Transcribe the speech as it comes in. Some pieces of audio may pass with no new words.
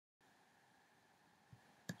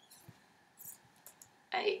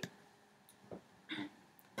Hey.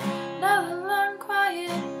 Another long,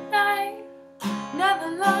 quiet night.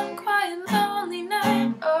 Another long, quiet, lonely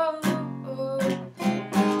night. Oh, oh.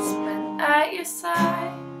 Spent at your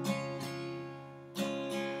side.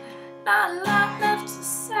 Not a lot left to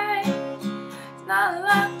say. Not a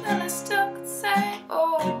lot that I still could say.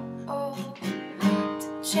 Oh, oh.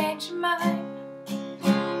 To change your mind.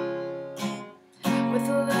 With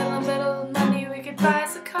a little bit of money we could buy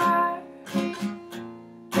us a car.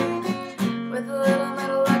 With a little bit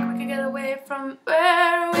of luck we could get away from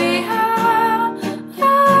where we are.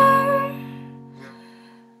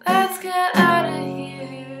 Let's get out of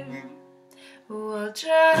here. We'll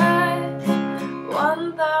drive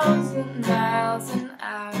 1,000 miles an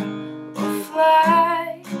hour. We'll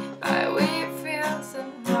fly by wheat fields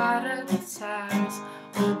and water towers.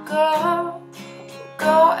 We'll go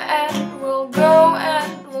and we'll go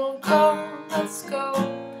and we'll go. Let's go,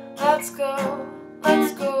 let's go,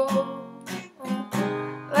 let's go.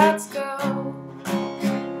 Let's go.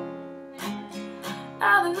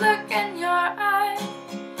 Now the look in your eye,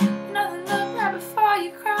 you know the look right before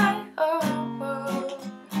you cry. Oh, oh,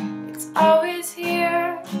 it's always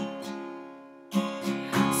here.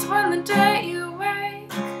 So when the day you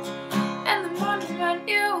wake, and the morning when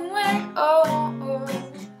you wake, oh, oh,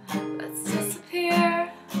 let's disappear.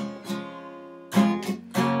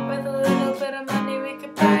 With a little bit of money we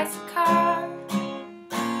could buy us a car.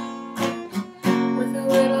 With a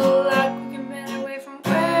little luck we can get away from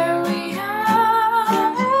where we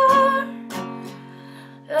are.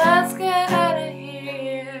 Let's get out of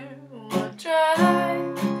here. We'll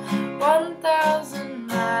drive 1,000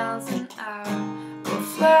 miles an hour. We'll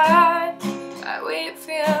fly by wheat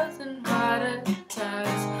fields and water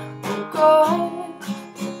towers. We'll go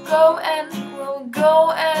and we'll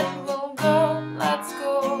go and we'll go. Let's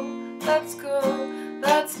go, let's go,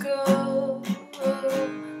 let's go,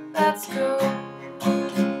 let's go.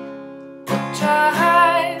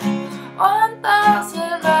 Drive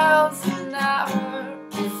 1,000 miles an hour.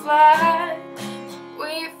 We'll fly,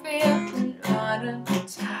 we feel and water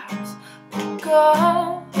towers. We'll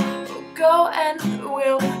go and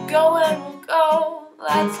we'll go and we'll go.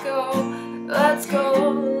 Let's go, let's go.